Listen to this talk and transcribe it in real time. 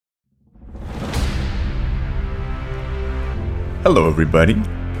Hello, everybody,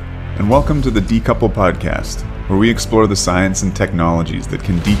 and welcome to the Decouple Podcast, where we explore the science and technologies that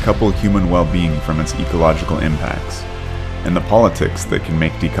can decouple human well-being from its ecological impacts, and the politics that can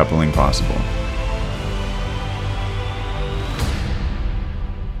make decoupling possible.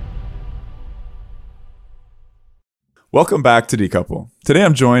 Welcome back to Decouple. Today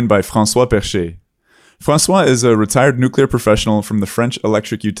I'm joined by François Perchet. François is a retired nuclear professional from the French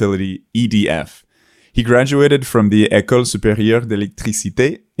electric utility EDF. He graduated from the École Supérieure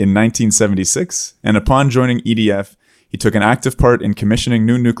d'Électricité in 1976, and upon joining EDF, he took an active part in commissioning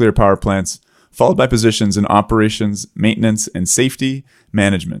new nuclear power plants, followed by positions in operations, maintenance, and safety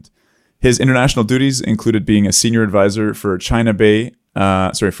management. His international duties included being a senior advisor for for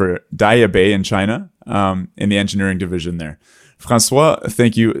Daya Bay in China, in the engineering division there. François,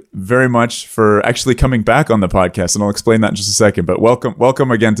 thank you very much for actually coming back on the podcast, and I'll explain that in just a second, but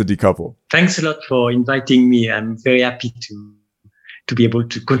welcome again to Decouple. Thanks a lot for inviting me. I'm very happy to be able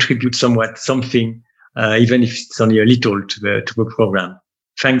to contribute something, even if it's only a little to the program.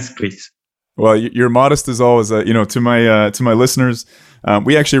 Thanks, Chris. Well, you're modest as always. To my listeners,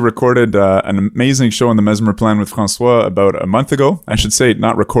 we actually recorded an amazing show on the Mesmer Plan with François about a month ago. I should say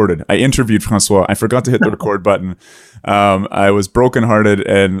not recorded. I interviewed François. I forgot to hit the record button. I was brokenhearted,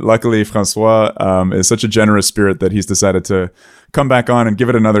 and luckily François is such a generous spirit that he's decided to come back on and give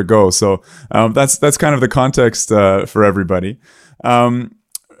it another go. So that's kind of the context for everybody.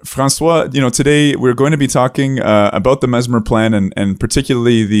 François, today we're going to be talking about the Mesmer Plan and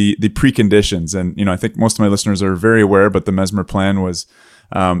particularly the preconditions. And, I think most of my listeners are very aware, but the Mesmer Plan was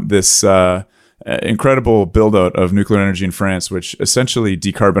this incredible build-out of nuclear energy in France, which essentially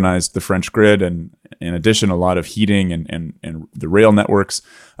decarbonized the French grid and, in addition, a lot of heating and the rail networks.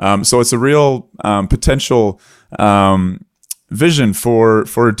 So it's a real potential vision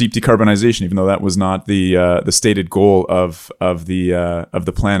for deep decarbonization, even though that was not the stated goal of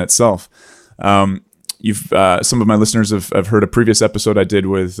the plan itself. Some of my listeners have heard a previous episode I did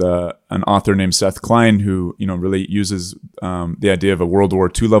with an author named Seth Klein, who really uses the idea of a World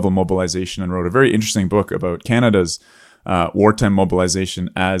War II level mobilization and wrote a very interesting book about Canada's wartime mobilization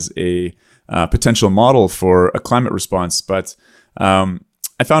as a potential model for a climate response. But I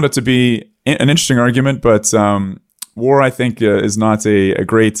found it to be an interesting argument, but war, I think, is not a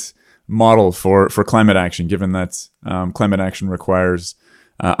great model for climate action, given that climate action requires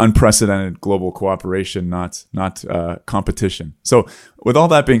unprecedented global cooperation, not competition. So with all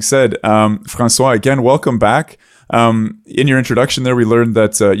that being said, François, again, welcome back. In your introduction there, we learned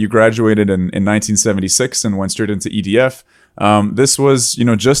that you graduated in 1976 and went straight into EDF. This was,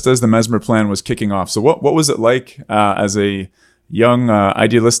 just as the Mesmer Plan was kicking off. So what was it like as a young,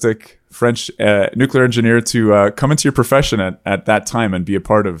 idealistic French nuclear engineer to come into your profession at that time and be a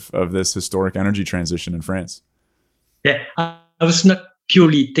part of this historic energy transition in France? Yeah, I was not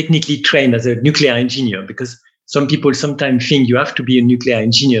purely technically trained as a nuclear engineer, because some people sometimes think you have to be a nuclear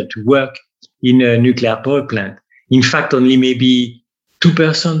engineer to work in a nuclear power plant. In fact, only maybe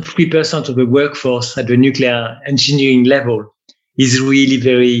 2%, 3% of the workforce at the nuclear engineering level is really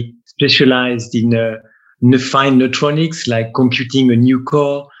very specialized in fine neutronics, like computing a new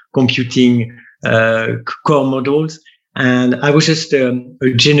core, computing core models. And I was just a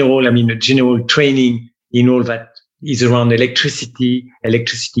general training in all that is around electricity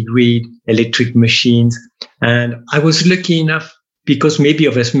grid, electric machines. And I was lucky enough, because maybe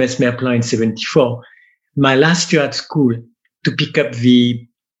of a Mesmer Plan in 74, my last year at school, to pick up the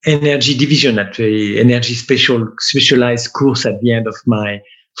energy division at the energy specialized course at the end of my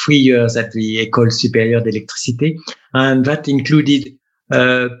 3 years at the École Supérieure d'Électricité. And that included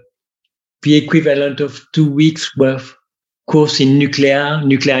the equivalent of 2 weeks worth course in nuclear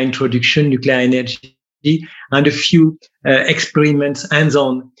introduction, nuclear energy, and a few experiments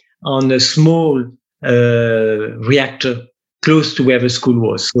hands-on on a small reactor close to where the school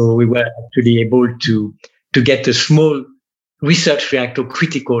was. So we were actually able to get a small research reactor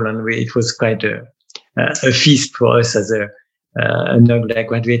critical, and it was quite a feast for us as a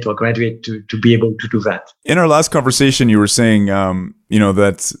undergraduate or graduate to be able to do that. In our last conversation, you were saying,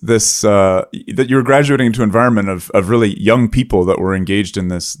 that that you were graduating into an environment of really young people that were engaged in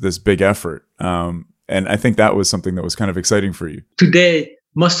this big effort. And I think that was something that was kind of exciting for you. Today,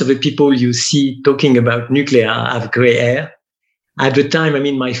 most of the people you see talking about nuclear have gray hair. At the time,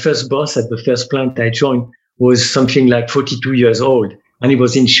 my first boss at the first plant I joined was something like 42 years old, and he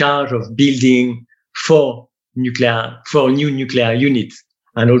was in charge of building four new nuclear units,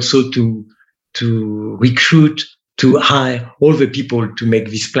 and also to recruit, to hire all the people to make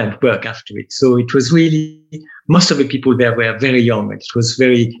this plant work after it. So it was really, most of the people there were very young, and it was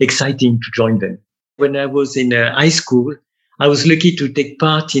very exciting to join them. When I was in high school, I was lucky to take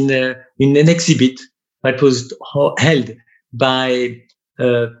part in an exhibit that was held by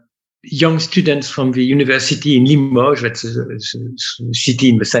young students from the university in Limoges, that's a city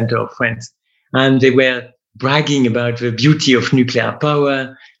in the center of France. And they were bragging about the beauty of nuclear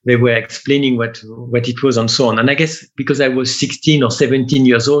power. They were explaining what it was and so on. And I guess because I was 16 or 17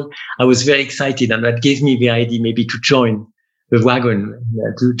 years old, I was very excited. And that gave me the idea maybe to join the wagon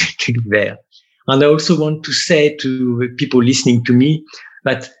to do there. And I also want to say to people listening to me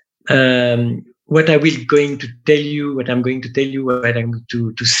that what I'm going to tell you, what I'm going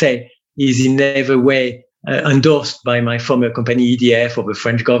to say is in every way endorsed by my former company EDF or the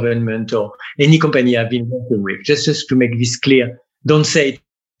French government or any company I've been working with. Just to make this clear, don't say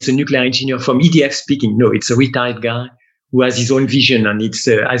it's a nuclear engineer from EDF speaking. No, it's a retired guy who has his own vision, and it's,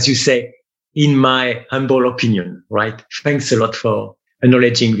 as you say, in my humble opinion, right? Thanks a lot for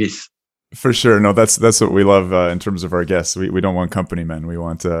acknowledging this. For sure. No, that's what we love in terms of our guests. We don't want company men. We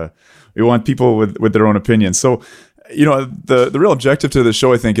want people with their own opinions. So, the real objective to the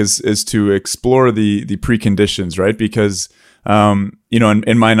show, I think, is to explore the preconditions, right? Because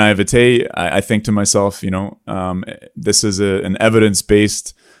in my naivete, I think to myself, this is an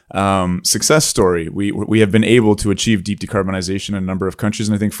evidence-based success story. We have been able to achieve deep decarbonization in a number of countries,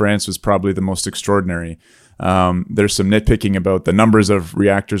 and I think France was probably the most extraordinary. There's some nitpicking about the numbers of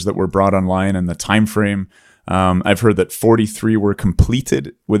reactors that were brought online and the time frame. I've heard that 43 were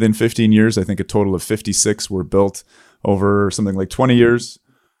completed within 15 years. I think a total of 56 were built over something like 20 years.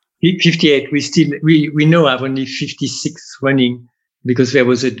 58. We know I have only 56 running because there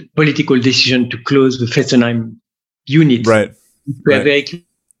was a political decision to close the Fessenheim unit. Right. We are very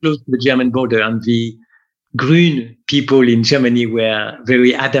close to the German border, and the Green people in Germany were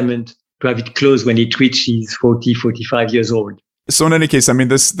very adamant to have it closed when it reaches 40, 45 years old. So in any case, I mean,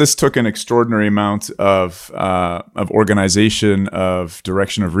 this took an extraordinary amount of organization, of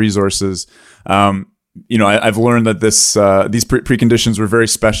direction of resources. I've learned that these preconditions were very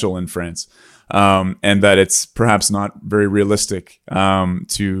special in France, and that it's perhaps not very realistic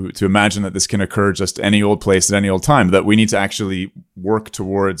to imagine that this can occur just any old place at any old time. That we need to actually work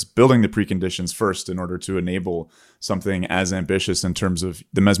towards building the preconditions first in order to enable something as ambitious in terms of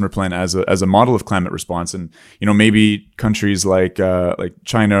the Mesmer Plan as a model of climate response. And maybe countries like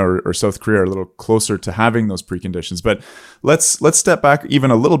China or South Korea are a little closer to having those preconditions. But let's step back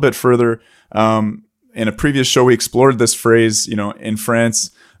even a little bit further. In a previous show, we explored this phrase. In France,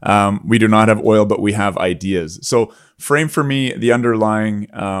 we do not have oil, but we have ideas. So frame for me the underlying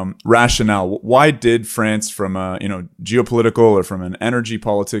rationale. Why did France, from a geopolitical or from an energy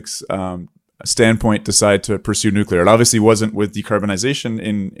politics standpoint, decide to pursue nuclear? It obviously wasn't with decarbonization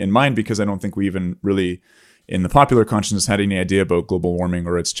in mind, because I don't think we even really, in the popular consciousness, had any idea about global warming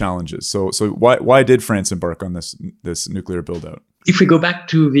or its challenges. So why did France embark on this nuclear build out? If we go back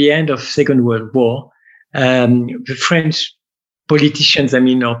to the end of Second World War, the French politicians,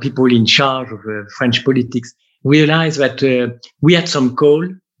 or people in charge of French politics, realized that we had some coal,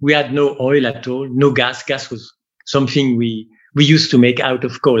 we had no oil at all, no gas. Gas was something we used to make out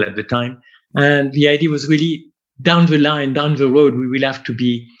of coal at the time. And the idea was really down the road, we will have to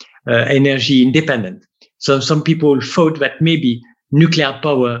be energy independent. So some people thought that maybe nuclear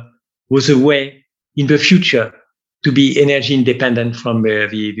power was a way in the future to be energy independent from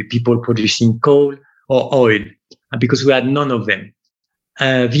the people producing coal or oil, because we had none of them.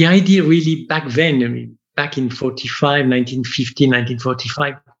 The idea really back then, back in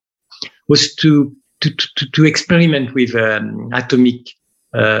 1945, was to experiment with atomic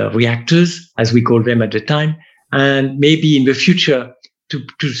reactors, as we call them at the time, and maybe in the future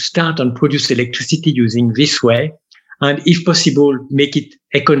to start and produce electricity using this way, and if possible, make it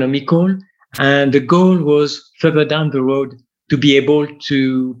economical. And the goal was further down the road to be able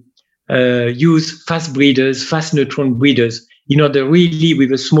to use fast neutron breeders, in order really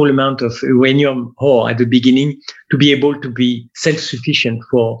with a small amount of uranium ore at the beginning to be able to be self-sufficient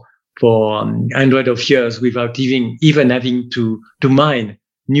for hundreds of years without even having to mine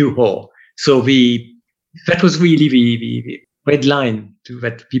new ore. So that was really the red line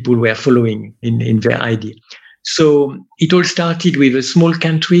that people were following in their idea. So it all started with a small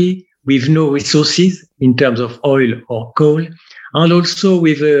country with no resources in terms of oil or coal, and also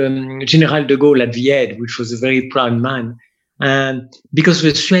with General de Gaulle at the head, which was a very proud man. And because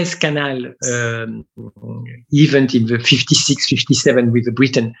the Suez Canal event in the 56, 57 with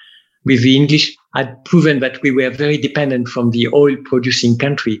Britain, with the English, had proven that we were very dependent from the oil-producing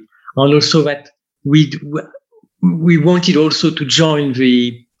country, and also that we wanted also to join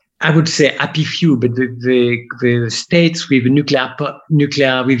the, I would say, happy few, but the states with nuclear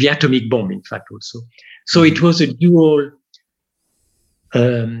with the atomic bomb, in fact, also. So it was a dual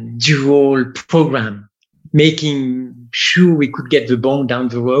dual program, making sure we could get the bomb down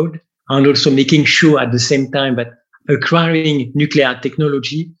the road, and also making sure at the same time that acquiring nuclear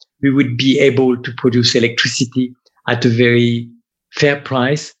technology, we would be able to produce electricity at a very fair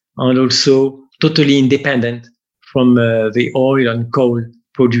price and also totally independent from the oil and coal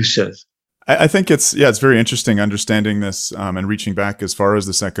producers. I think it's very interesting understanding this and reaching back as far as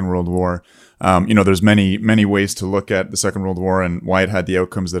the Second World War. There's many ways to look at the Second World War and why it had the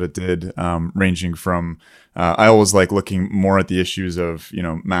outcomes that it did, ranging from I always like looking more at the issues of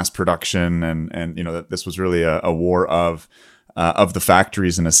mass production and that this was really a war of the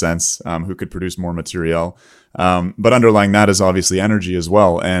factories in a sense, who could produce more material. But underlying that is obviously energy as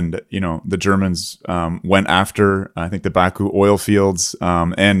well. And, the Germans went after, I think, the Baku oil fields,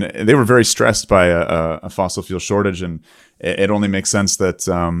 and they were very stressed by a fossil fuel shortage. And it only makes sense that,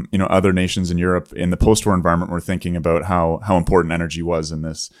 other nations in Europe in the post-war environment were thinking about how important energy was in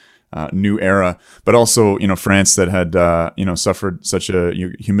this new era. But also, France that had, suffered such a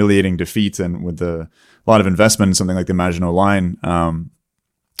humiliating defeat and with a lot of investment in something like the Maginot Line,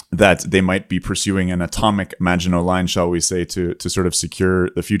 that they might be pursuing an atomic Maginot Line, shall we say, to sort of secure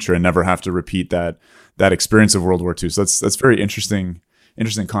the future and never have to repeat that experience of World War II. So that's very interesting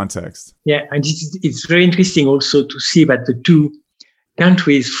context. Yeah, and it's very interesting also to see that the two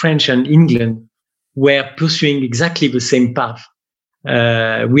countries, France and England, were pursuing exactly the same path.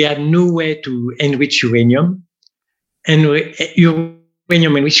 We had no way to enrich uranium, and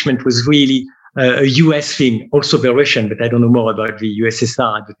uranium enrichment was really a US thing, also the Russian, but I don't know more about the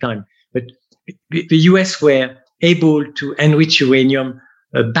USSR at the time. But the US were able to enrich uranium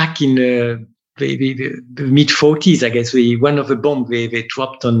back in the mid-40s, I guess. One of the bombs they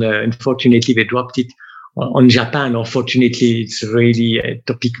dropped on, unfortunately, they dropped it on Japan. Or fortunately, it's really a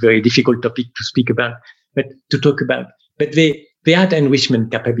very difficult topic to talk about. But they had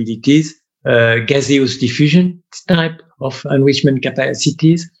enrichment capabilities, gaseous diffusion type of enrichment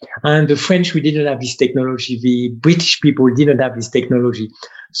capacities. And the French, we didn't have this technology. The British people didn't have this technology.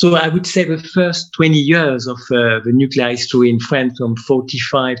 So I would say the first 20 years of the nuclear history in France, from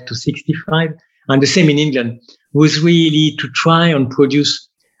 45 to 65, and the same in England, was really to try and produce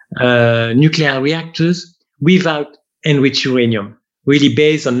nuclear reactors without enriched uranium, really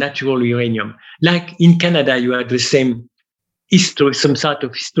based on natural uranium. Like in Canada, you had the same history, some sort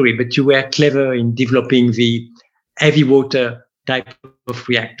of history, but you were clever in developing the heavy water type of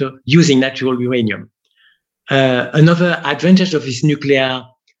reactor using natural uranium. Another advantage of this nuclear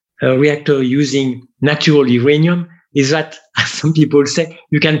reactor using natural uranium is that, as some people say,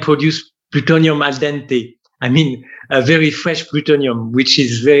 you can produce plutonium al dente. I mean, a very fresh plutonium, which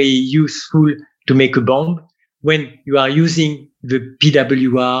is very useful to make a bomb. When you are using the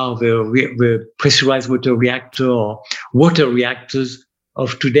PWR, the pressurized water reactor or water reactors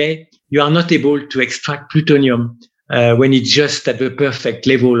of today, you are not able to extract plutonium when it's just at the perfect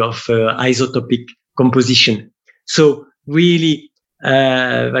level of isotopic composition. So really,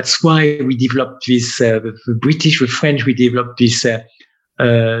 that's why we developed this, the British, the French, we developed this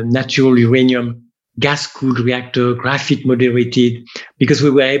natural uranium gas-cooled reactor, graphite moderated, because we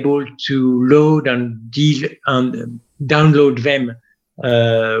were able to load and download them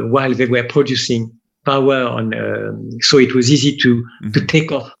while they were producing power on. So it was easy to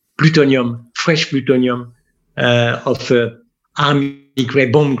take off plutonium, fresh plutonium of army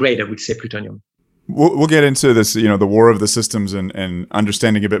grade, bomb grade, I would say, plutonium. We'll get into this, the war of the systems and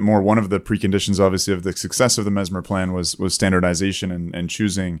understanding a bit more. One of the preconditions, obviously, of the success of the Mesmer plan was standardization and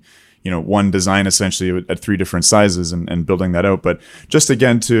choosing, one design essentially at 3 different sizes and building that out. But just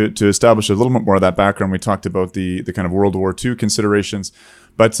again, to establish a little bit more of that background, we talked about the kind of World War II considerations.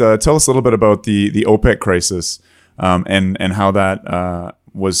 But tell us a little bit about the OPEC crisis and how that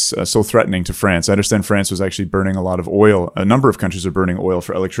was so threatening to France. I understand France was actually burning a lot of oil. A number of countries are burning oil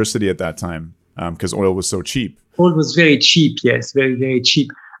for electricity at that time because oil was so cheap. Oil was very cheap, yes, very, very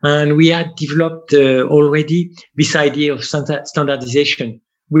cheap. And we had developed already this idea of standardization.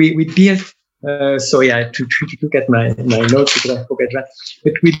 We built, sorry, I had to look at my notes because I forgot that.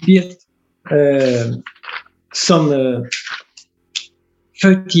 But we built some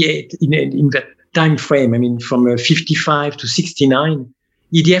 38 in that time frame. I mean, from 55 to 69,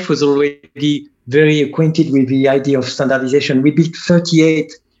 EDF was already very acquainted with the idea of standardization. We built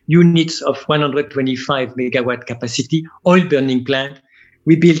 38 units of 125 megawatt capacity oil burning plant.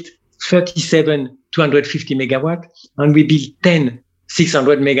 We built 37 250 megawatt, and we built 10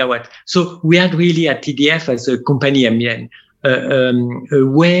 600 megawatt. So we had really at EDF as a company, a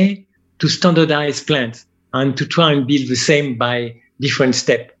way to standardize plants and to try and build the same by different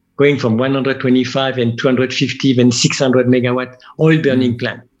steps. going from 125 and 250, then 600 megawatt oil burning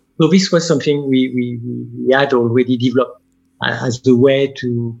plant. So this was something we had already developed as the way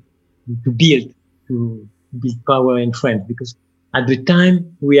to build power in France, because at the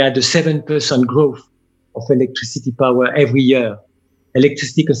time we had a 7% growth of electricity power every year.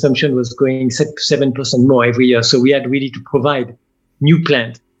 Electricity consumption was going 7% more every year. So we had really to provide new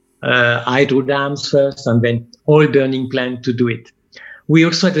plant, hydro dams first, and then oil burning plant to do it. We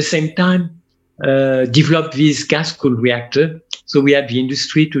also at the same time developed this gas-cooled reactor. So we had the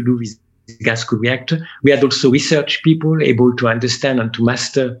industry to do this gas-cooled reactor. We had also research people able to understand and to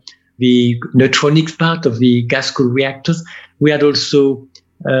master the neutronics part of the gas-cooled reactors. We had also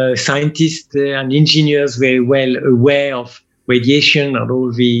scientists and engineers very well aware of radiation and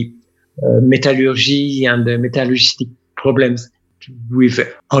all the metallurgy and the metallurgistic problems with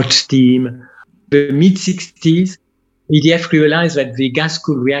hot steam. The mid-60s, EDF realized that the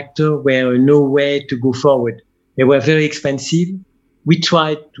gas-cooled reactor were no way to go forward. They were very expensive. We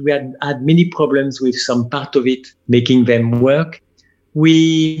had many problems with some part of it, making them work.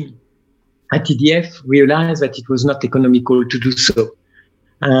 We, at EDF, realized that it was not economical to do so.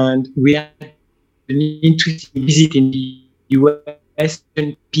 And we had an interesting visit in the US,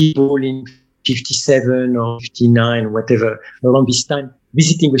 people in 57 or 59, whatever, around this time,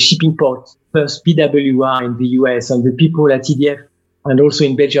 visiting the shipping port, first PWR in the US, and the people at EDF and also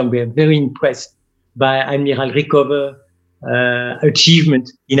in Belgium were very impressed by Admiral Rickover's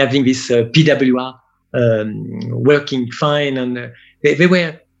achievement in having this PWR working fine. And they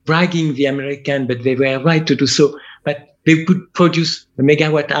were bragging the American, but they were right to do so. But they could produce a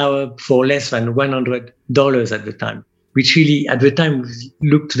megawatt hour for less than $100 at the time, which really at the time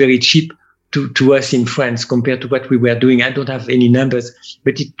looked very cheap to us in France compared to what we were doing. I don't have any numbers,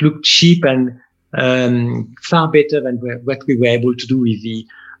 but it looked cheap and far better than what we were able to do with the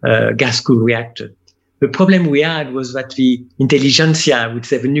gas-cooled reactor. The problem we had was that the intelligentsia, I would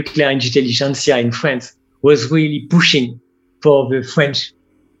say the nuclear intelligentsia in France, was really pushing for the French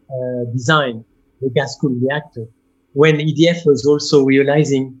design, the gas-cooled reactor, when EDF was also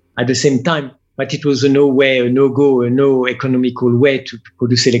realizing at the same time that it was a no-way, a no-go, a no economical way to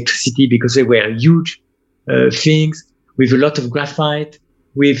produce electricity, because they were huge things with a lot of graphite,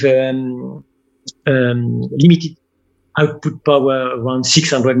 with limited output power. Around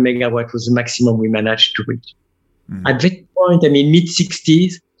 600 megawatt was the maximum we managed to reach. At that point,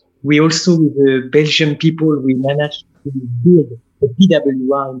 mid-60s, we also, with the Belgian people, we managed to build a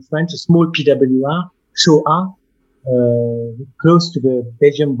PWR in France, a small PWR, Shoah, close to the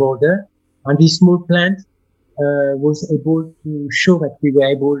Belgian border. And this small plant was able to show that we were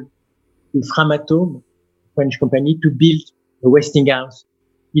able, with Framatome, French company, to build a Westinghouse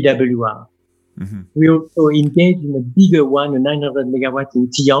PWR. Mm-hmm. We also engaged in a bigger one, a 900 megawatt in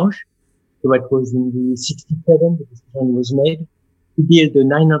Tihange. So that was in the 67, the decision was made to build a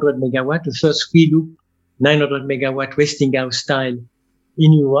 900 megawatt, the first free loop 900 megawatt Westinghouse style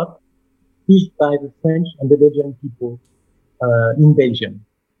in Europe, built by the French and the Belgian people in Belgium.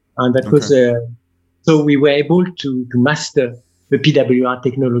 And that was, so we were able to master the PWR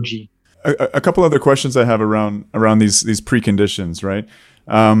technology. A couple other questions I have around these preconditions, right?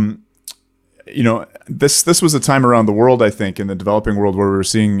 This was a time around the world, I think, in the developing world, where we were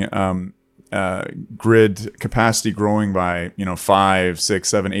seeing grid capacity growing by 5, 6,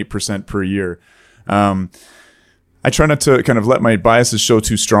 7, 8% per year. I try not to kind of let my biases show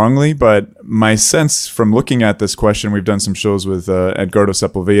too strongly, but my sense from looking at this question, we've done some shows with Edgardo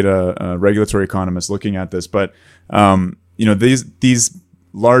Sepulveda, a regulatory economist, looking at this, but these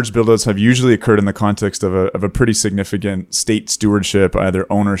large build-outs have usually occurred in the context of a pretty significant state stewardship, either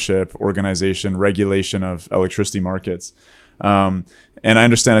ownership, organization, regulation of electricity markets. And I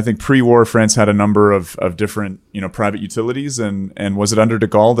understand, I think pre-war France had a number of different private utilities, and was it under de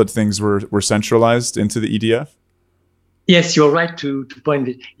Gaulle that things were centralized into the EDF? Yes, you're right to point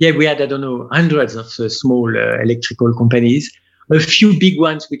it. Yeah, we had, hundreds of small electrical companies, a few big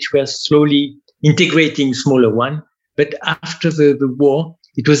ones which were slowly integrating smaller ones. But after the war,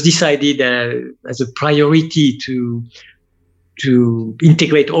 it was decided as a priority to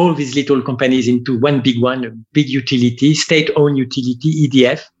integrate all these little companies into one big one, a big utility, state-owned utility,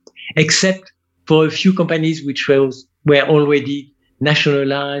 EDF, except for a few companies which were already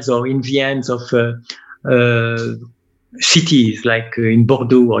nationalized or in the hands of cities like in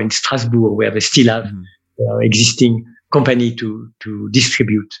Bordeaux or in Strasbourg, where they still have existing company to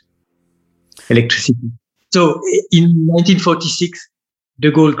distribute electricity. So in 1946,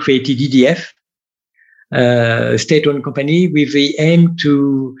 de Gaulle created EDF, a state-owned company with the aim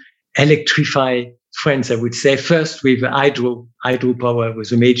to electrify France, I would say. First with hydropower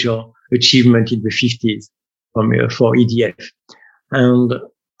was a major achievement in the 50s for EDF. And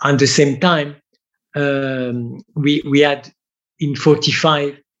at the same time, we had in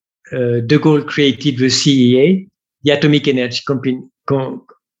 45, De Gaulle created the CEA, the Atomic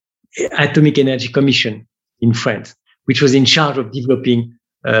Energy Commission in France, which was in charge of developing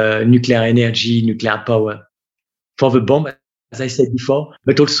nuclear energy, nuclear power for the bomb, as I said before,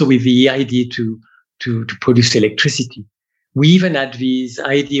 but also with the idea to produce electricity. We even had this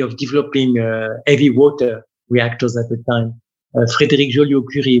idea of developing heavy water reactors at the time. Frédéric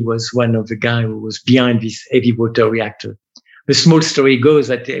Joliot-Curie was one of the guys who was behind this heavy water reactor. The small story goes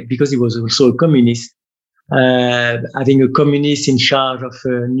that because he was also a communist, having a communist in charge of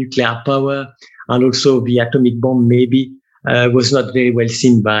nuclear power and also the atomic bomb maybe was not very well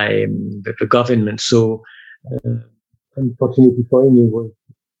seen by the government. So unfortunately for him, he was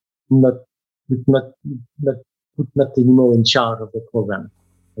not anymore in charge of the program.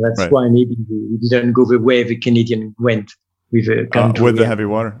 That's right. Why maybe we didn't go the way the Canadian went with the heavy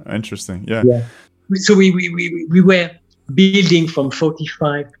water. Interesting, yeah. So we were building from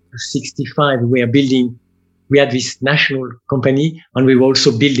 45 to 65. We had this national company, and we were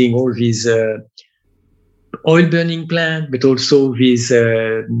also building all these oil burning plant, but also this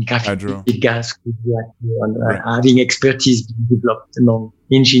gas reactor, and having expertise developed among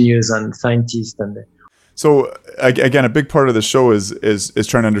engineers and scientists. And so again, a big part of the show is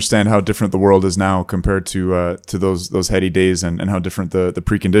trying to understand how different the world is now compared to those heady days, and how different the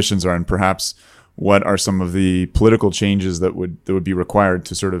preconditions are, and perhaps what are some of the political changes that would be required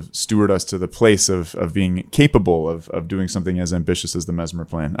to sort of steward us to the place of being capable of doing something as ambitious as the Mesmer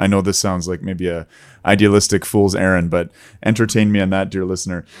Plan. I know this sounds like maybe a idealistic fool's errand, but entertain me on that, dear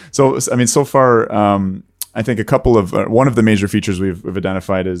listener. So, I mean, so far, I think one of the major features we've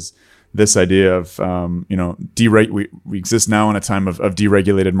identified is this idea of, we exist now in a time of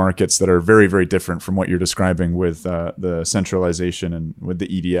deregulated markets that are very, very different from what you're describing with the centralization and with the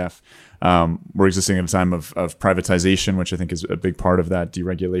EDF. We're existing in a time of privatization, which I think is a big part of that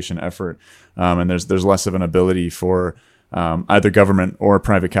deregulation effort. And there's less of an ability for either government or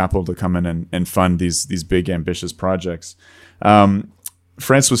private capital to come in and fund these big, ambitious projects.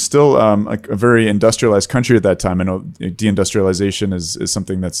 France was still a very industrialized country at that time. I know deindustrialization is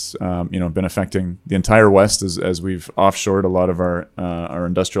something that's been affecting the entire West as we've offshored a lot of our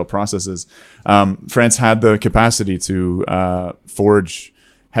industrial processes. France had the capacity to forge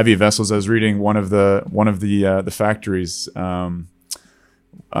heavy vessels. I was reading one of the factories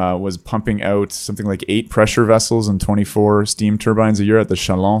was pumping out something like 8 pressure vessels and 24 steam turbines a year at the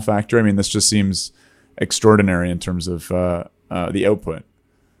Chalon factory. I mean, this just seems extraordinary in terms of the output.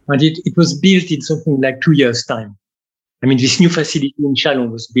 And it was built in something like 2 years' time. I mean, this new facility in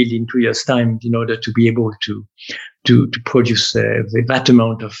Chalon was built in 2 years' time in order to be able to produce that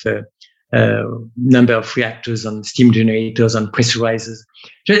amount of number of reactors and steam generators and pressurizers.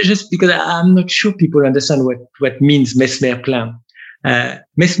 Just because I'm not sure people understand what means Mesmer Plan.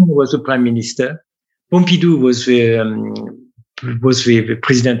 Mesmer was the prime minister. Pompidou was the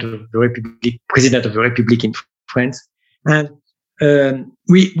president of the Republic in France, and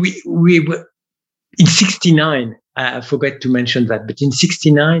we were in 69. I forgot to mention that, but in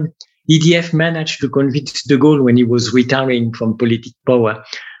 69, EDF managed to convince De Gaulle when he was retiring from political power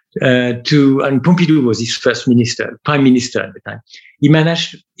and Pompidou was his first prime minister at the time.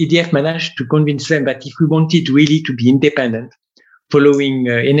 EDF managed to convince them that if we wanted really to be independent, following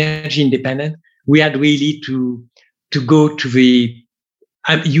energy independent, we had really to go to the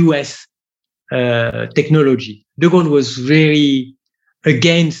US technology. De Gaulle was very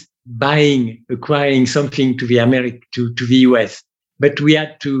against acquiring something to the US, but we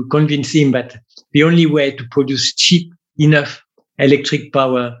had to convince him that the only way to produce cheap enough electric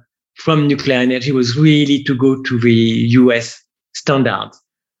power from nuclear energy was really to go to the US standards.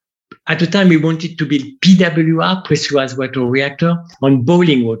 At the time, we wanted to build PWR, pressurized water reactor, on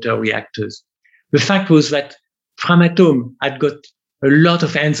boiling water reactors. The fact was that Framatome had got a lot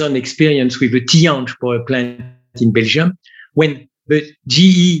of hands-on experience with the Tihange power plant in Belgium, when the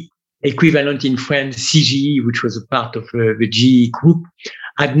GE equivalent in France, CGE, which was a part of the GE group,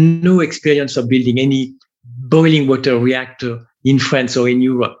 had no experience of building any boiling water reactor in France or in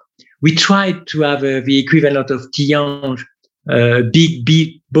Europe. We tried to have the equivalent of Tihange,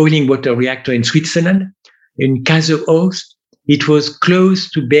 big boiling water reactor in Switzerland, in Kaiserhost. It was close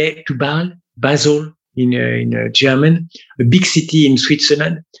to Basel in German, a big city in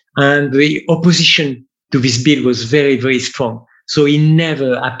Switzerland, and the opposition to this bill was very, very strong. So it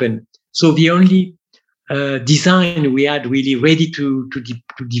never happened. So the only design we had really ready to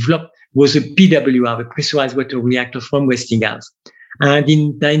develop was a PWR, a pressurized water reactor from Westinghouse. And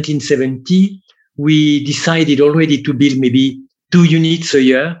in 1970, we decided already to build maybe 2 units a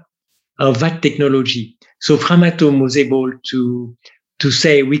year of that technology. So Framatome was able to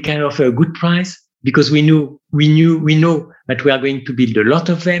say we can offer a good price because we know that we are going to build a lot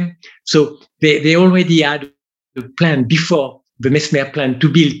of them. So they already had a plan before the Mesmer plan to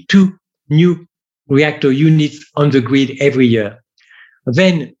build 2 new reactor units on the grid every year.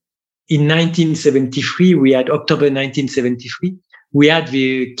 Then in 1973, October 1973, we had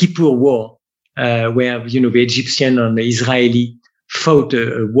the Kippur War, where, the Egyptian and the Israeli fought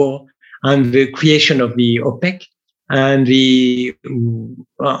a war, and the creation of the OPEC. And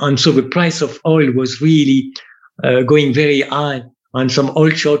so the price of oil was really going very high, and some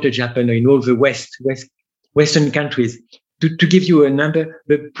oil shortage happened in all the Western countries. To give you a number,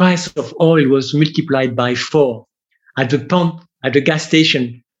 the price of oil was multiplied by 4. At the pump, at the gas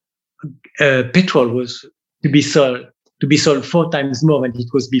station, petrol was to be sold 4 times more than it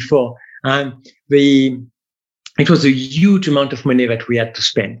was before, and it was a huge amount of money that we had to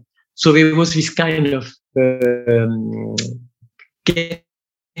spend. So there was this kind of get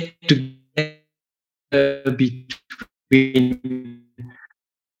together between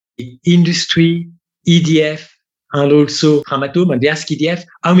industry, EDF, and also Framatome, and they asked EDF,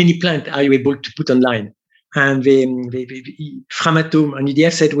 how many plants are you able to put online? And Framatome and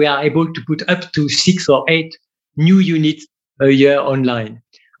EDF said, we are able to put up to 6 or 8 new units a year online.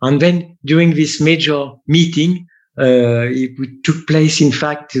 And then during this major meeting, it took place, in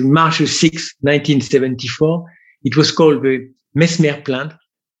fact, March 6, 1974. It was called the Mesmer plant.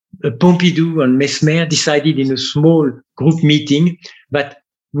 Pompidou and Mesmer decided in a small group meeting that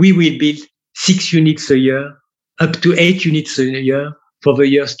we will build 6 units a year, up to 8 units a year for the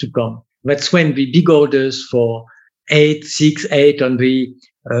years to come. That's when the big orders for 8 on the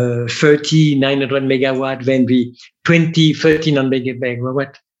 30, 900 megawatt, then the 20, 1300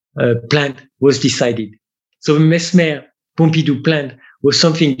 megawatt plant was decided. So the Mesmer Pompidou plant was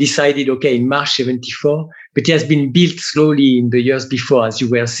something decided, in March 74, but it has been built slowly in the years before, as you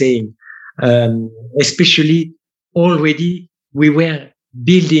were saying. Especially already we were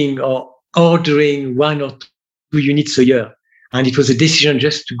building or ordering 1 or 2 units a year. And it was a decision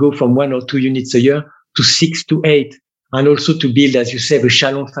just to go from 1 or 2 units a year to 6 to 8, and also to build, as you said, the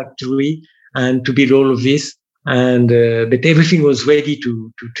Chalon factory, and to build all of this. And but everything was ready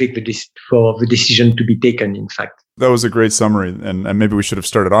to take for the decision to be taken, in fact. That was a great summary, and maybe we should have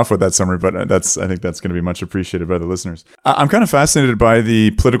started off with that summary, but I think that's going to be much appreciated by the listeners. I'm kind of fascinated by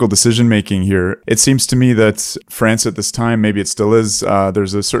the political decision-making here. It seems to me that France at this time, maybe it still is,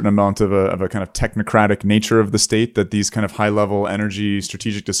 there's a certain amount of a kind of technocratic nature of the state, that these kind of high-level energy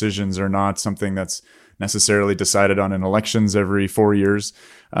strategic decisions are not something that's necessarily decided on in elections every 4 years,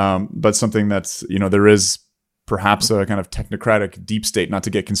 but something that's, there is perhaps a kind of technocratic deep state, not to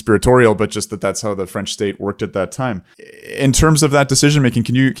get conspiratorial, but just that's how the French state worked at that time. In terms of that decision making,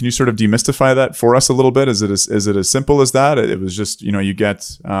 can you sort of demystify that for us a little bit? Is it as simple as that? It was just, you get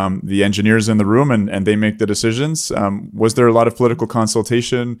the engineers in the room and they make the decisions. Was there a lot of political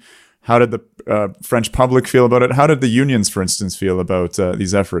consultation? How did the French public feel about it? How did the unions, for instance, feel about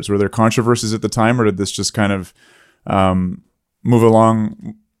these efforts? Were there controversies at the time, or did this just kind of move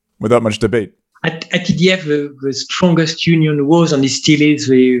along without much debate? At EDF, the strongest union was, and it still is,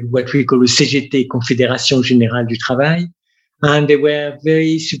 what we call the CGT, Confédération Générale du Travail. And they were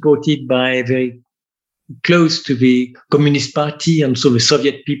very supported very close to the Communist Party and so the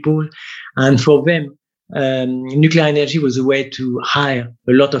Soviet people. And for them, nuclear energy was a way to hire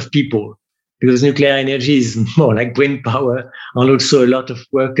a lot of people, because nuclear energy is more like brain power, and also a lot of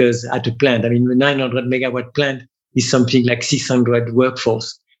workers at a plant. I mean, the 900 megawatt plant is something like 600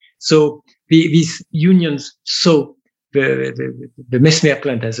 workforce. So these unions saw the Mesmer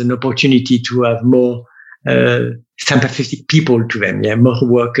plant as an opportunity to have more sympathetic people to them, more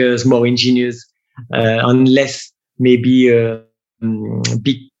workers, more engineers, and less maybe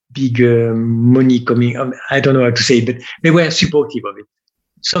big money coming. I don't know how to say it, but they were supportive of it.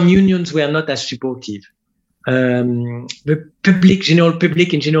 Some unions were not as supportive. The general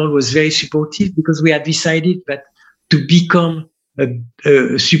public in general was very supportive, because we had decided that to become a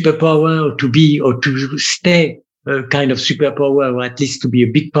superpower, or to stay a kind of superpower, or at least to be a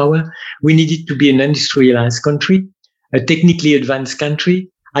big power, we needed to be an industrialized country, a technically advanced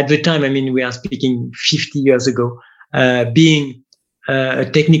country. At the time, I mean, we are speaking 50 years ago, being a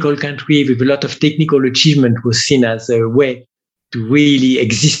technical country with a lot of technical achievement was seen as a way to really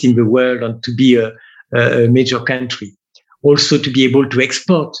exist in the world and to be a major country. Also, to be able to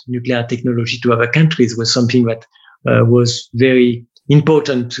export nuclear technology to other countries was something that was very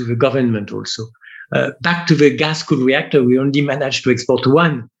important to the government also. Back to the gas cooled reactor, we only managed to export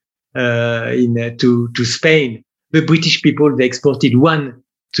one to Spain. The British people, they exported one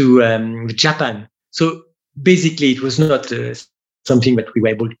to Japan. So basically, it was not something that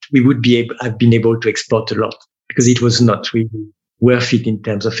we would have been able to export a lot, because it was not really worth it in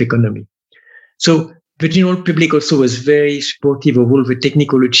terms of economy. So the general public also was very supportive of all the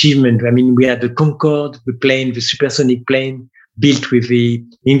technical achievement. I mean, we had the Concorde, the supersonic plane built with the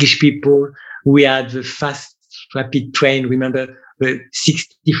English people. We had the fast, rapid train. Remember the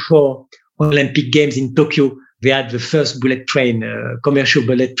 64 Olympic Games in Tokyo? They had the first bullet train, commercial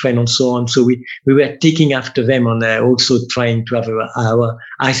bullet train, and so on. So we were taking after them on also trying to have our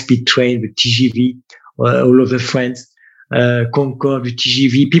high-speed train, the TGV, all over France. Concorde, the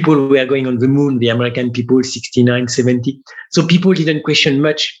TGV. People were going on the moon, the American people, 69, 70. So people didn't question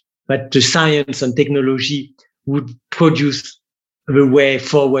much, but the science and technology would produce the way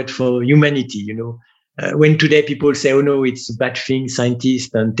forward for humanity, when today people say, oh no, it's a bad thing,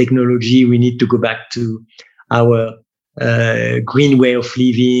 scientists and technology, we need to go back to our green way of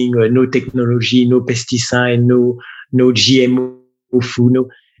living, no technology, no pesticide, no GMO food. No.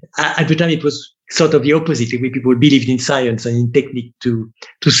 At the time, it was sort of the opposite. People believed in science and in technique to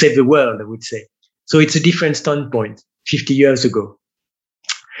save the world, I would say. So it's a different standpoint 50 years ago.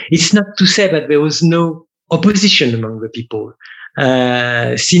 It's not to say that there was no opposition among the people.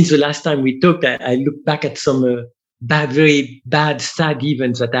 Since the last time we talked, I look back at some very bad, sad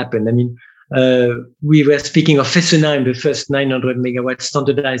events that happened. I mean, we were speaking of Fessenheim, the first 900 megawatts,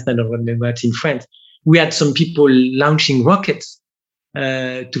 standardized 900 megawatts in France. We had some people launching rockets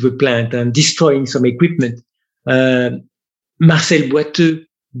to the plant and destroying some equipment. Marcel Boiteux,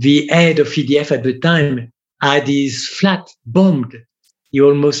 the head of EDF at the time, had his flat bombed. He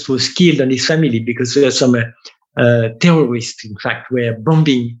almost was killed, and his family, because there were some terrorists, in fact, were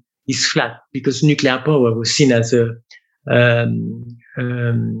bombing his flat, because nuclear power was seen as a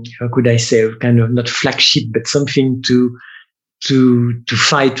how could I say, kind of not flagship, but something to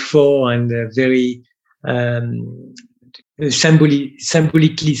fight for, and very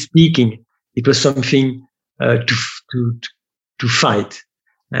symbolically speaking, it was something to fight.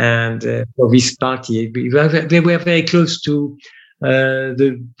 And for this party, they were very close to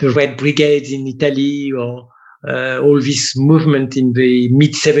the Red Brigades in Italy, or all this movement in the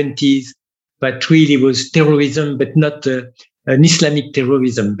mid-70s, but really was terrorism, but not an Islamic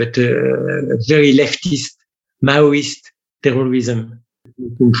terrorism, but very leftist, Maoist terrorism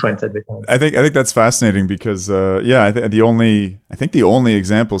in France at the time. I think that's fascinating because, I think the only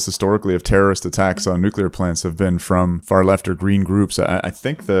examples historically of terrorist attacks on nuclear plants have been from far left or green groups. I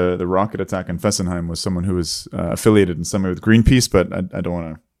think the rocket attack in Fessenheim was someone who was affiliated in some way with Greenpeace, but I don't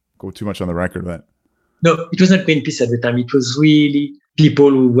want to go too much on the record of that. No, it was not Greenpeace at the time. It was really people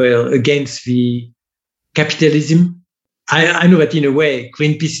who were against the capitalism. I know that in a way,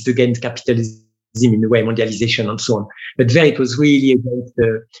 Greenpeace is against capitalism in a way, mondialization and so on. But there it was really against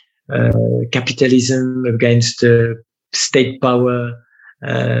capitalism, against state power,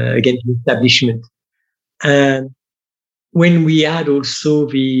 against the establishment. And when we had also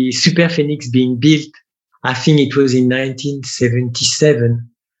the Super Phoenix being built, I think it was in 1977,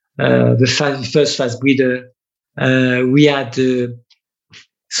 the first fast breeder, we had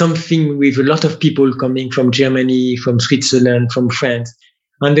something with a lot of people coming from Germany, from Switzerland, from France,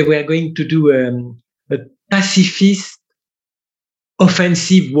 and they were going to do a pacifist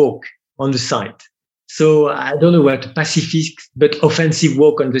offensive walk on the site. So I don't know what pacifist but offensive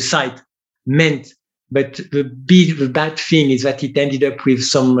walk on the site meant, but the bad thing is that it ended up with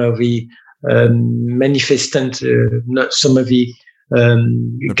some of the manifestants, some of the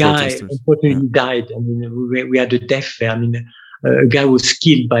guy unfortunately died. I mean, we had a death there. I mean, a guy was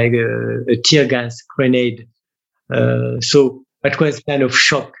killed by a tear gas grenade. So that was kind of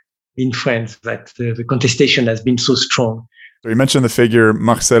shock in France that the contestation has been so strong. So you mentioned the figure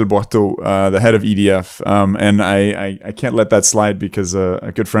Marcel Boiteux, the head of EDF, and I can't let that slide because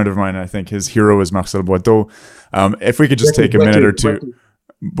a good friend of mine, I think his hero is Marcel Boiteux. If we could just take a minute or two.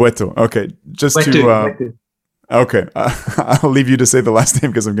 Boiteux. Okay, just to... Okay, I'll leave you to say the last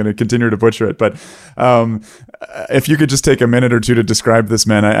name because I'm going to continue to butcher it. But if you could just take a minute or two to describe this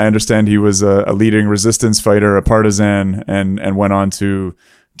man. I understand he was a leading resistance fighter, a partisan, and went on to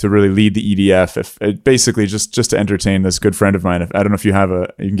really lead the EDF. Basically, just to entertain this good friend of mine. I don't know if you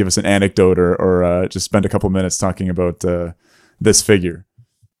you can give us an anecdote or just spend a couple minutes talking about this figure.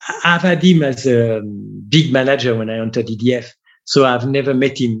 I've had him as a big manager when I entered EDF, so I've never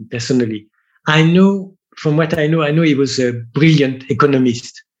met him personally. From what I know he was a brilliant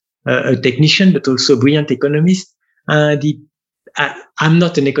economist, a technician, but also a brilliant economist. And I'm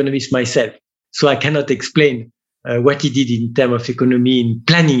not an economist myself, so I cannot explain what he did in terms of economy, in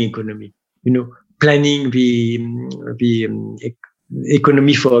planning economy. Planning the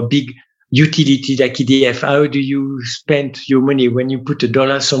economy for a big utility like EDF. How do you spend your money when you put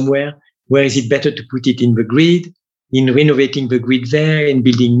 $1 somewhere? Where is it better to put it in the grid, in renovating the grid there, in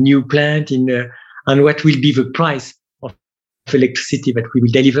building new plant, and what will be the price of electricity that we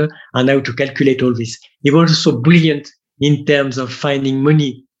will deliver, and how to calculate all this. He was also brilliant in terms of finding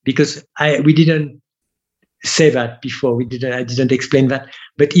money, because we didn't say that before. I didn't explain that.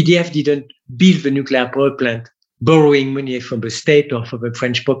 But EDF didn't build the nuclear power plant borrowing money from the state or from the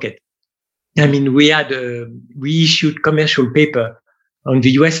French pocket. I mean, we issued commercial paper on the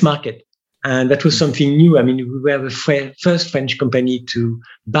US market, and that was something new. I mean, we were the first French company to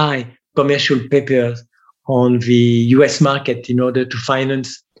buy commercial papers on the US market in order to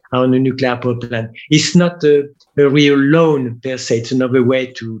finance our nuclear power plant. It's not a real loan per se. It's another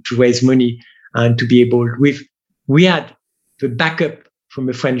way to raise money and to be able we had the backup from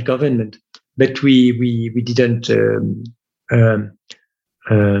the French government, but we didn't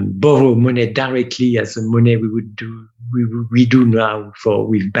borrow money directly as the money we would do we do now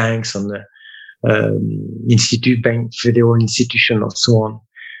with banks and federal institution and so on.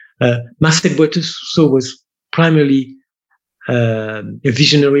 Marcel Boiteux was primarily a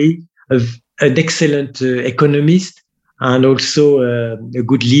visionary, an excellent economist, and also a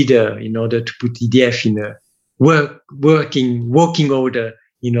good leader in order to put EDF in a working order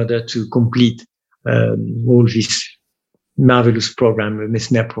in order to complete all this marvelous program, the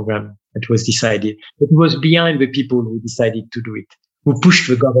Messmer program that was decided. But it was behind the people who decided to do it, who pushed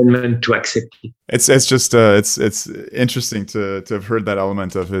the government to accept it. It's just it's interesting to have heard that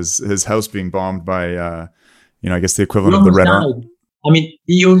element of his house being bombed by I guess the equivalent of the Red Army. I mean,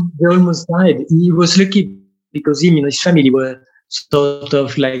 he almost died. He was lucky because him and his family were sort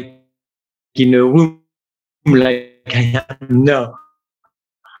of like in a room like I am now,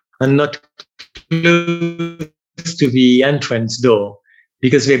 and not close to the entrance door,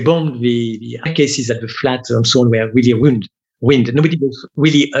 because they bombed the cases at the flat and so on were really ruined. Nobody was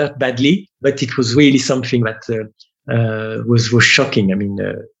really hurt badly, but it was really something that was shocking. I mean,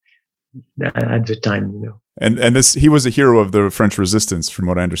 at the time, And he was a hero of the French Resistance, from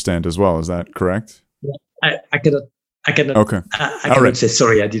what I understand, as well. Is that correct? I cannot. Okay. I cannot say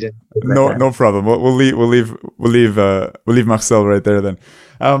sorry. I didn't. No problem. We'll leave Marcel right there then.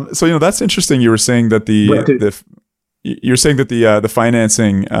 So that's interesting. You were saying that the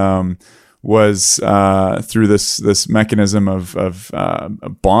financing was through this mechanism of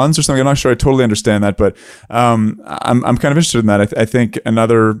bonds or something. I'm not sure I totally understand that, but I'm kind of interested in that. I think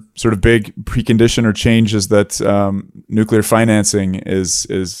another sort of big precondition or change is that nuclear financing is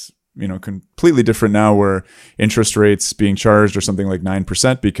completely different now, where interest rates being charged are something like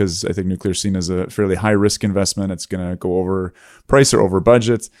 9%, because I think nuclear is seen as a fairly high risk investment. It's going to go over price or over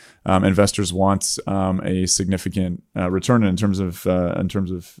budget. Investors want a significant return in terms of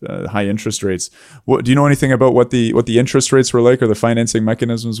high interest rates. Do you know anything about what the interest rates were like, or the financing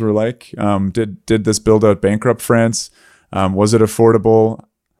mechanisms were like? Did this build out bankrupt France? Was it affordable?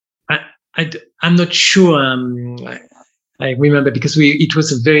 I'm not sure. I remember because it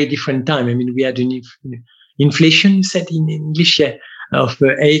was a very different time. I mean, we had an inflation set in English of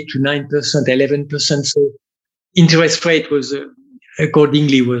 8 to 9%, 11%. So interest rate was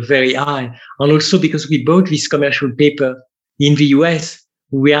accordingly was very high. And also because we bought this commercial paper in the US,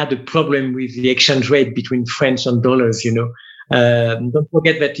 we had a problem with the exchange rate between French and dollars. Don't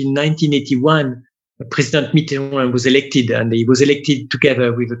forget that in 1981, President Mitterrand was elected, and he was elected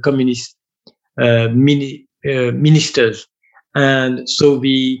together with the communist ministers. And so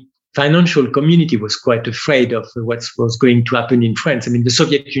the financial community was quite afraid of what was going to happen in France. I mean, the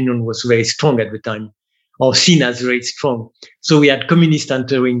Soviet Union was very strong at the time, or seen as very strong. So we had communists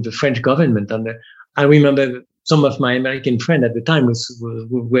entering the French government. And I remember some of my American friends at the time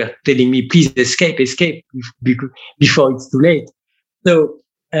were telling me, please escape before it's too late. So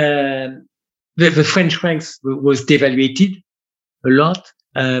the French francs was devaluated a lot.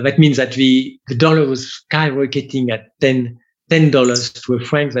 That means that the dollar was skyrocketing at $10 to a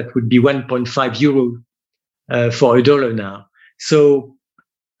franc. That would be 1.5 euro for a dollar now. So,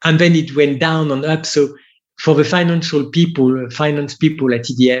 and then it went down and up. So for the finance people at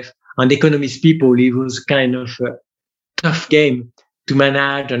EDF and economist people, it was kind of a tough game to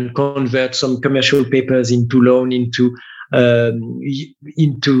manage and convert some commercial papers into loan, into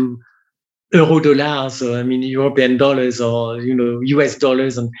euro dollars, or European dollars, or US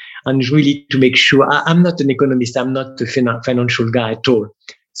dollars, and really to make sure. I'm not an economist. I'm not a financial guy at all.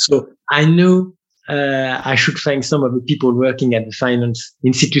 So I know I should thank some of the people working at the finance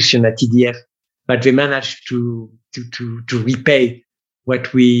institution at EDF, but they managed to repay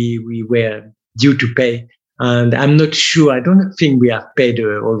what we were due to pay. And I'm not sure. I don't think we have paid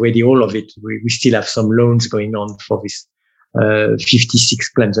already all of it. We still have some loans going on for this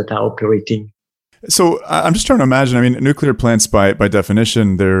 56 plants that are operating. So I'm just trying to imagine. I mean, nuclear plants, by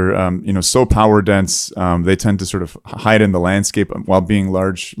definition, they're so power dense. They tend to sort of hide in the landscape while being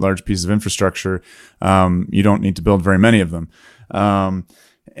large pieces of infrastructure. You don't need to build very many of them.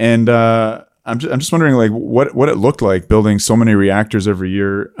 I'm just wondering, like, what it looked like building so many reactors every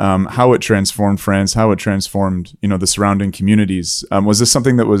year, how it transformed France, how it transformed, the surrounding communities. Was this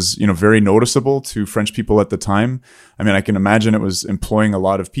something that was, very noticeable to French people at the time? I mean, I can imagine it was employing a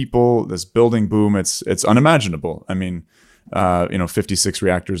lot of people. This building boom, it's unimaginable. I mean, 56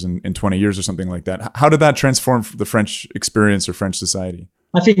 reactors in 20 years or something like that. How did that transform the French experience or French society?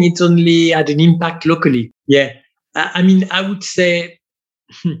 I think it's only had an impact locally. Yeah. I mean, I would say,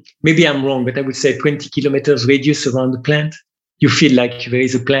 maybe I'm wrong, but I would say 20 kilometers radius around the plant. You feel like there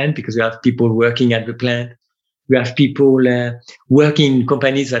is a plant because you have people working at the plant. You have people working in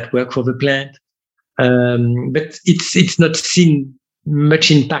companies that work for the plant. But it's not seen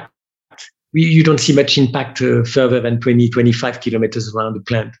much impact. You don't see much impact further than 20, 25 kilometers around the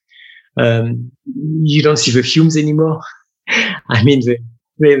plant. You don't see the fumes anymore. I mean, the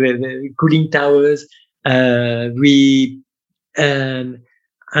cooling towers.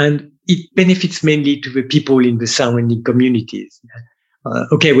 And it benefits mainly to the people in the surrounding communities.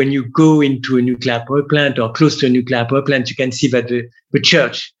 Okay, when you go into a nuclear power plant or close to a nuclear power plant, you can see that the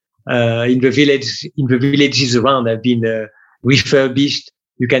church in the villages around have been refurbished.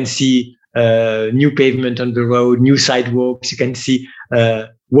 You can see new pavement on the road, new sidewalks. You can see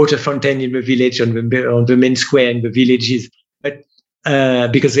water fountain in the village on the main square in the villages. But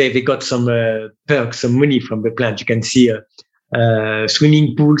because they got some perks, some money from the plant, you can see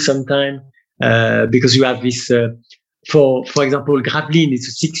swimming pool sometime, because you have this, for example, Gravelines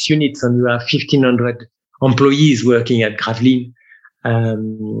is 6 units and you have 1,500 employees working at Gravelines,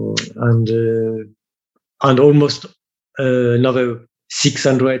 and almost another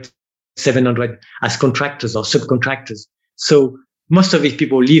 600, 700 as contractors or subcontractors. So most of these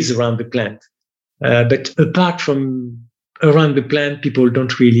people live around the plant. But apart from around the plant, people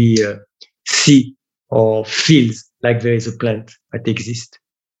don't really see or feel like there is a plant that exists.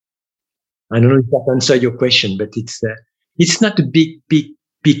 I don't know if that answers your question, but it's not a big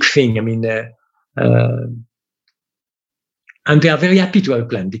thing. I mean, and they are very happy to have a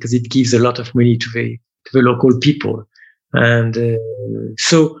plant because it gives a lot of money to the local people. And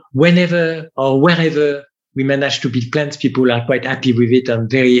so whenever or wherever we manage to build plants, people are quite happy with it and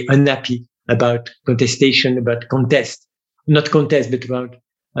very unhappy about contestation, about contest, not contest, but about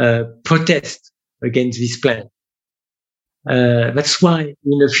protest against this plant. That's why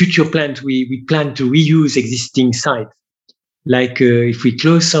in a future plant, we plan to reuse existing sites. Like if we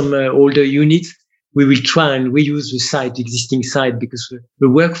close some older units, we will try and reuse the existing site, because the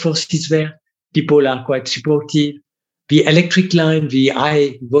workforce is there. People are quite supportive. The electric line, the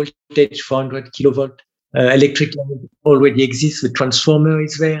high voltage 400 kilovolt electric line already exists. The transformer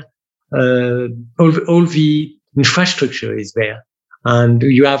is there. All the infrastructure is there. And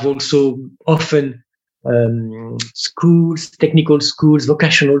you have also often schools, technical schools,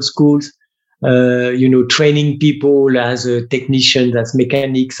 vocational schools, training people as technicians, as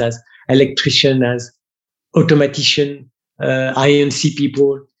mechanics, as electrician, as automatician, INC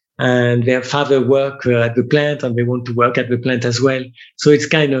people, and their father work at the plant and they want to work at the plant as well. So it's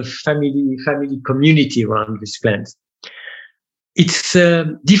kind of family community around this plant. It's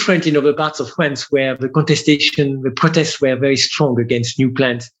different in other parts of France where the protests were very strong against new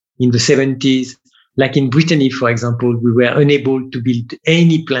plants in the 70s. Like in Brittany, for example, we were unable to build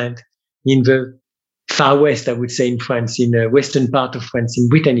any plant in the far west, I would say, in France, in the western part of France, in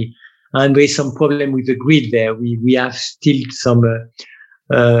Brittany. And there is some problem with the grid there. We have still some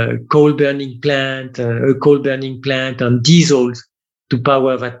coal burning plant and diesels to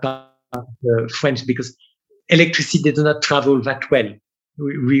power that part of France, because electricity does not travel that well.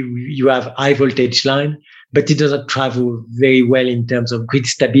 You have high voltage line, but it does not travel very well in terms of grid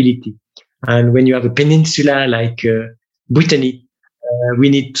stability. And when you have a peninsula like Brittany, we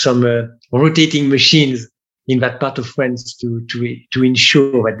need some rotating machines in that part of France to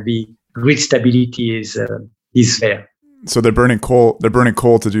ensure that the grid stability is there. So they're burning coal. They're burning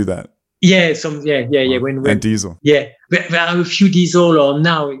coal to do that. Yeah, and diesel. Yeah, there are a few diesel, or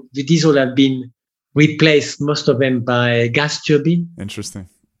now the diesel have been replaced, most of them by gas turbine. Interesting.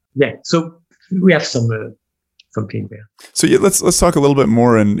 Yeah, so we have some something there. So yeah, let's talk a little bit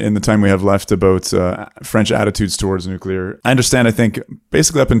more in the time we have left about French attitudes towards nuclear. I understand, I think,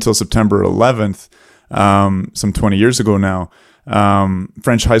 basically up until September 11th, some 20 years ago now,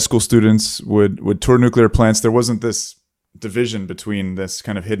 French high school students would tour nuclear plants. There wasn't this division between this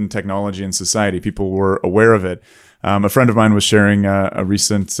kind of hidden technology in society. People were aware of it. A friend of mine was sharing a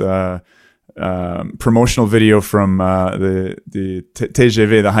recent promotional video from the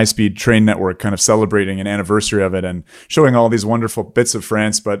TGV, the high-speed train network, kind of celebrating an anniversary of it and showing all these wonderful bits of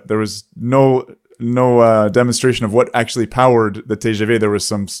France, but there was no demonstration of what actually powered the TGV. There was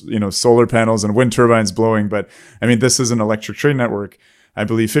some, solar panels and wind turbines blowing, but I mean, this is an electric train network. I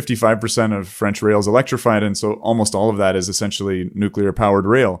believe 55% of French rail is electrified, and so almost all of that is essentially nuclear-powered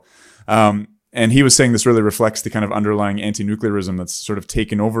rail. And he was saying this really reflects the kind of underlying anti-nuclearism that's sort of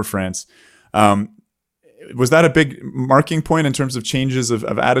taken over France. Was that a big marking point in terms of changes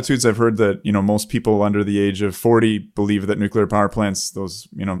of attitudes? I've heard that, most people under the age of 40 believe that nuclear power plants, those,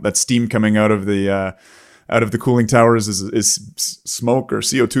 that steam coming out of the cooling towers is smoke or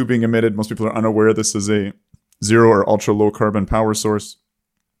CO2 being emitted. Most people are unaware this is a zero or ultra low carbon power source.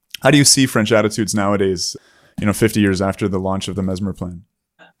 How do you see French attitudes nowadays, 50 years after the launch of the Mesmer plan?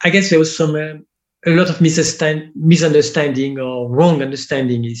 I guess there was a lot of misunderstanding or wrong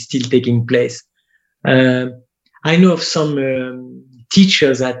understanding is still taking place. I know of some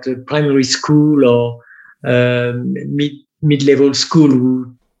teachers at primary school or mid-level school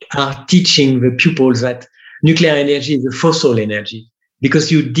who are teaching the pupils that nuclear energy is a fossil energy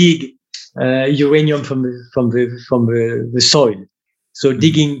because you dig uranium from the soil. So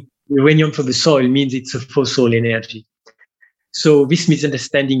digging uranium from the soil means it's a fossil energy. So this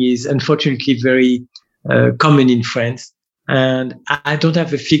misunderstanding is unfortunately very common in France. And I don't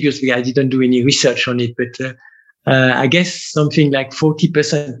have the figures because I didn't do any research on it, but I guess something like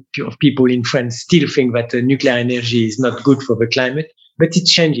 40% of people in France still think that nuclear energy is not good for the climate, but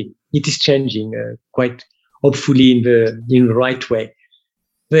it's changing. It is changing quite hopefully in the right way.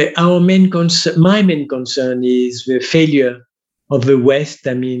 My main concern is the failure of the West.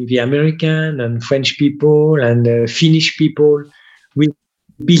 I mean, the American and French people and Finnish people with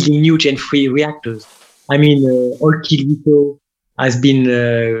building new Gen 3 reactors. I mean, Olkiluoto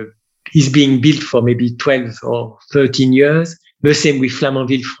is being built for maybe 12 or 13 years. The same with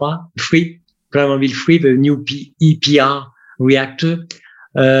Flamanville 3, the new EPR reactor.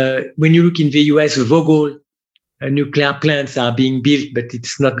 When you look in the US, the Vogtle nuclear plants are being built, but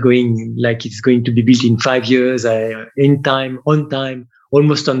it's not going like it's going to be built in 5 years, on time,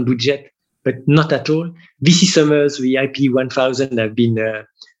 almost on budget, but not at all. VC Summers, the IP1000 have been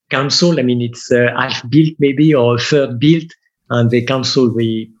cancelled. I mean, it's half built maybe or a third built, and they cancelled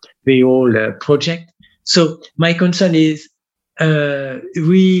the whole project. So my concern is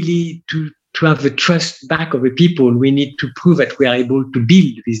really to have the trust back of the people. We need to prove that we are able to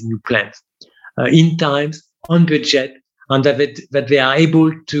build these new plants in times, on budget, and that they are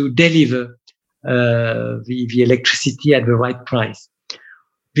able to deliver the electricity at the right price.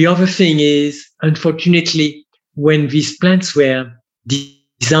 The other thing is, unfortunately, when these plants were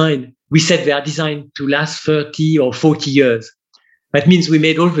designed, we said they are designed to last 30 or 40 years. That means we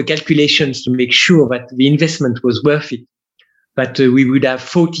made all the calculations to make sure that the investment was worth it, that we would have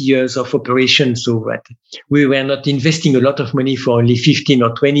 40 years of operation, so that we were not investing a lot of money for only 15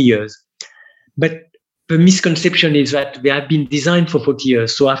 or 20 years. But the misconception is that they have been designed for 40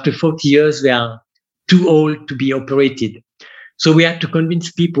 years. So after 40 years, they are too old to be operated. So we had to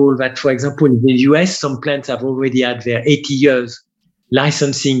convince people that, for example, in the US, some plants have already had their 80 years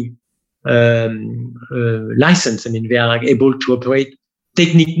licensing license. I mean, they are able to operate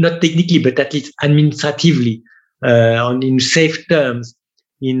not technically, but at least administratively, in safe terms,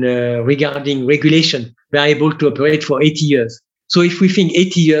 regarding regulation. They are able to operate for 80 years. So if we think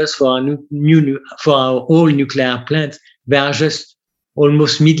 80 years for our old nuclear plants, they are just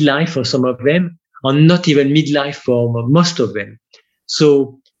almost midlife for some of them, and not even midlife for most of them.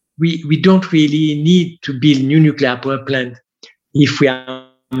 So we don't really need to build new nuclear power plant if we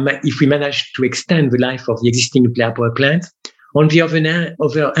manage to extend the life of the existing nuclear power plants. On the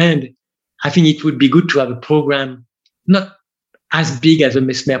other hand, I think it would be good to have a program, not as big as a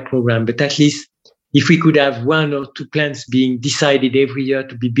Mesmer program, but at least if we could have 1 or 2 plants being decided every year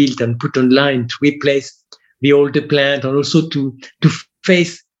to be built and put online to replace the older plant, and also to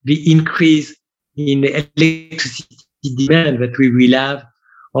face the increase in electricity demand that we will have,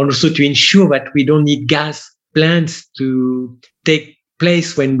 and also to ensure that we don't need gas plants to take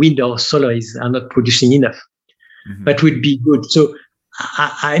place when wind or solar are not producing enough. Mm-hmm. That would be good. So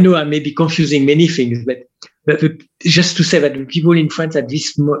I know I may be confusing many things, but just to say that the people in France at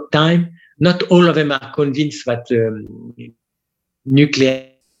this time not all of them are convinced that nuclear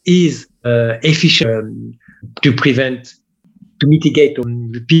is efficient to mitigate.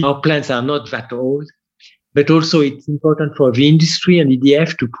 Our plants are not that old, but also it's important for the industry and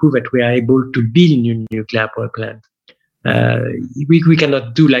EDF to prove that we are able to build new nuclear power plants. We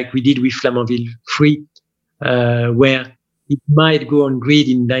cannot do like we did with Flamanville 3, where it might go on grid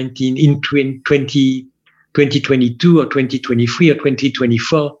in 2022 or 2023 or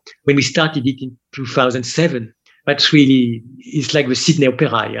 2024, when we started it in 2007. That's really, it's like the Sydney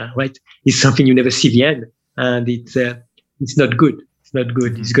Opera, yeah, right? It's something you never see the end, and it's not good. It's not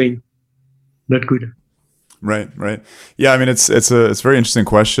good. It's going not good. Right. Yeah, I mean, it's a very interesting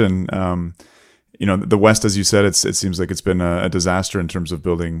question. The West, as you said, it seems like it's been a disaster in terms of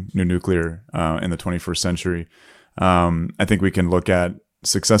building new nuclear in the 21st century. I think we can look at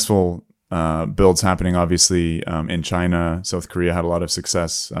successful builds happening, obviously, in China. South Korea had a lot of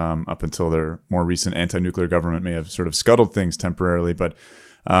success up until their more recent anti-nuclear government may have sort of scuttled things temporarily. But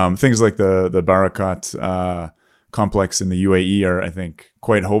things like the Barakat complex in the UAE are, I think,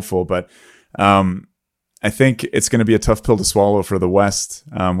 quite hopeful. But I think it's going to be a tough pill to swallow for the West,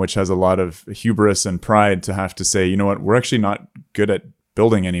 which has a lot of hubris and pride to have to say, you know what, we're actually not good at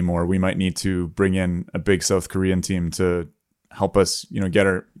building anymore. We might need to bring in a big South Korean team to help us,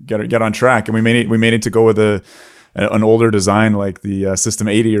 get on track. And we may need to go with an older design like the System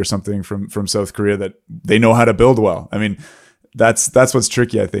 80 or something from South Korea that they know how to build well. I mean, that's what's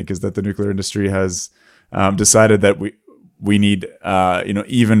tricky, I think, is that the nuclear industry has decided that we need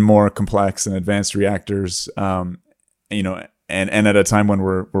even more complex and advanced reactors, and at a time when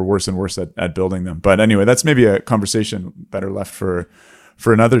we're worse and worse at building them. But anyway, that's maybe a conversation better left for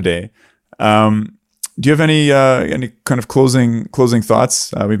another day. Do you have any kind of closing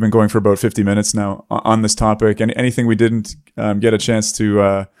thoughts? We've been going for about 50 minutes now on this topic. Anything we didn't get a chance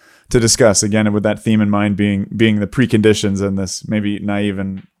to discuss, again, with that theme in mind being the preconditions and this maybe naive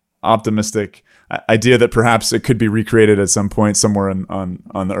and optimistic idea that perhaps it could be recreated at some point somewhere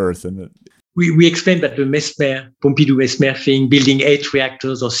on the Earth. And we explained that the Pompidou-Mesmer thing, building 8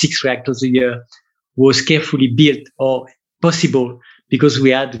 reactors or 6 reactors a year, was carefully built or possible because we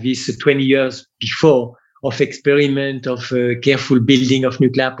had this 20 years before of experiment, of careful building of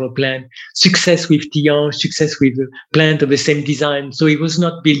nuclear power plant, success with Tihange, success with a plant of the same design. So it was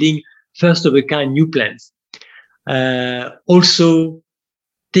not building first of a kind new plants. Also,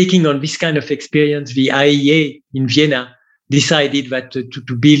 taking on this kind of experience, the IAEA in Vienna decided that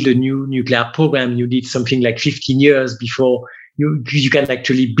to build a new nuclear program, you need something like 15 years before you can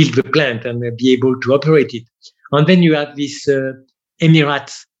actually build the plant and be able to operate it. And then you have this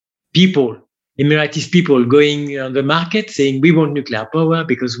Emiratis people going on the market saying, we want nuclear power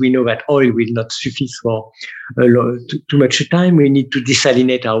because we know that oil will not suffice for too much time. We need to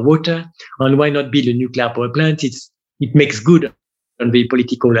desalinate our water. And why not build a nuclear power plant? It makes good on the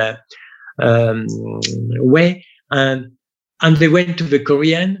political way. And they went to the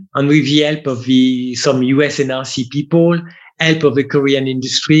Korean, and with the help of some US NRC people, help of the Korean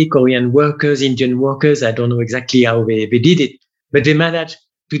industry, Korean workers, Indian workers, I don't know exactly how they did it, but they managed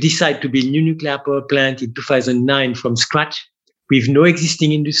to decide to build new nuclear power plant in 2009 from scratch, with no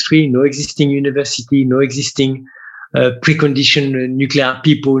existing industry, no existing university, no existing precondition nuclear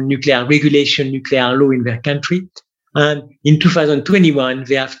people, nuclear regulation, nuclear law in their country. And in 2021,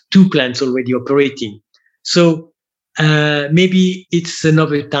 they have 2 plants already operating. So maybe it's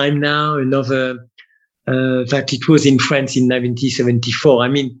another time now, that it was in France in 1974. I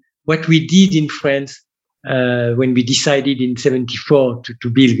mean, what we did in France when we decided in 74 to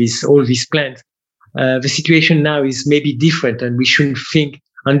build all these plants, the situation now is maybe different, and we shouldn't think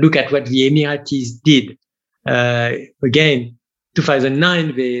and look at what the Emiratis did. Again,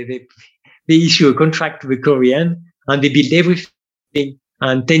 2009, they issue a contract to the Korean, and they build everything,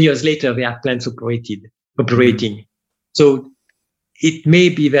 and 10 years later, they have plants operating. So there may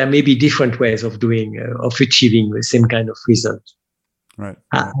be different ways of achieving the same kind of result. Right.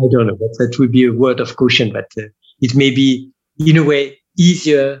 I don't know, but that would be a word of caution, but it may be, in a way,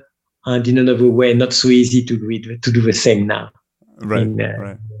 easier, and in another way, not so easy to do the same now. Right. In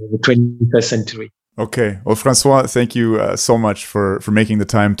the 21st century. Okay. Well, Francois, thank you so much for making the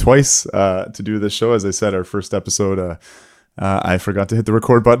time twice to do this show. As I said, our first episode, I forgot to hit the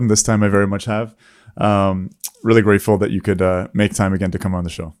record button. This time I very much have. Really grateful that you could make time again to come on the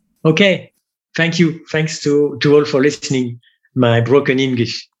show. Okay. Thank you. Thanks to all for listening. My broken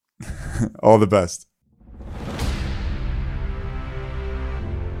English. All the best.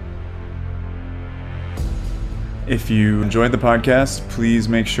 If you enjoyed the podcast, please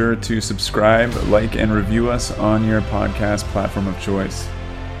make sure to subscribe, like, and review us on your podcast platform of choice.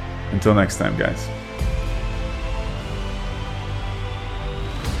 Until next time, guys.